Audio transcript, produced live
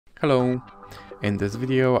Hello! In this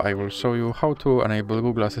video I will show you how to enable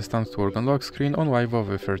Google Assistant to work on lock screen on VIVO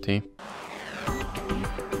V30.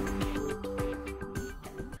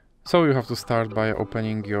 So you have to start by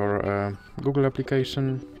opening your Google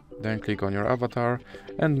application, then click on your avatar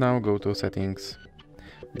and now go to settings.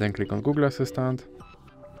 Then click on Google Assistant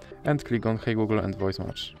and click on Hey Google and Voice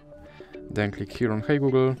Match. Then click here on Hey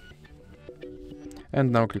Google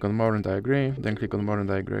and now click on More and I agree, then click on More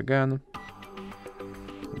and I agree again.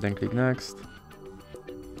 Then click Next.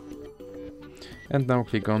 And now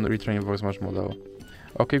click on Retrain Voice Match Model.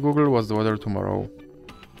 Okay Google, what's the weather tomorrow?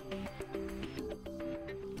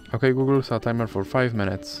 Okay Google, set a timer for 5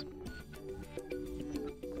 minutes.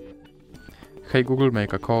 Hey Google,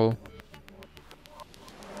 make a call.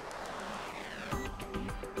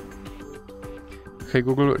 Hey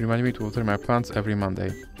Google, remind me to water my plants every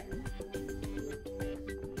Monday.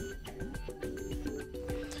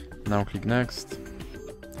 Now click Next.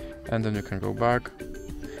 And then you can go back.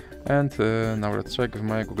 And now let's check if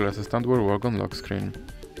my Google Assistant will work on lock screen.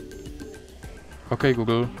 Okay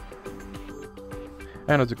Google.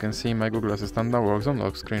 And as you can see, my Google Assistant now works on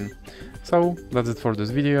lock screen. So that's it for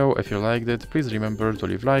this video. If you liked it, please remember to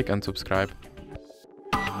leave a like and subscribe.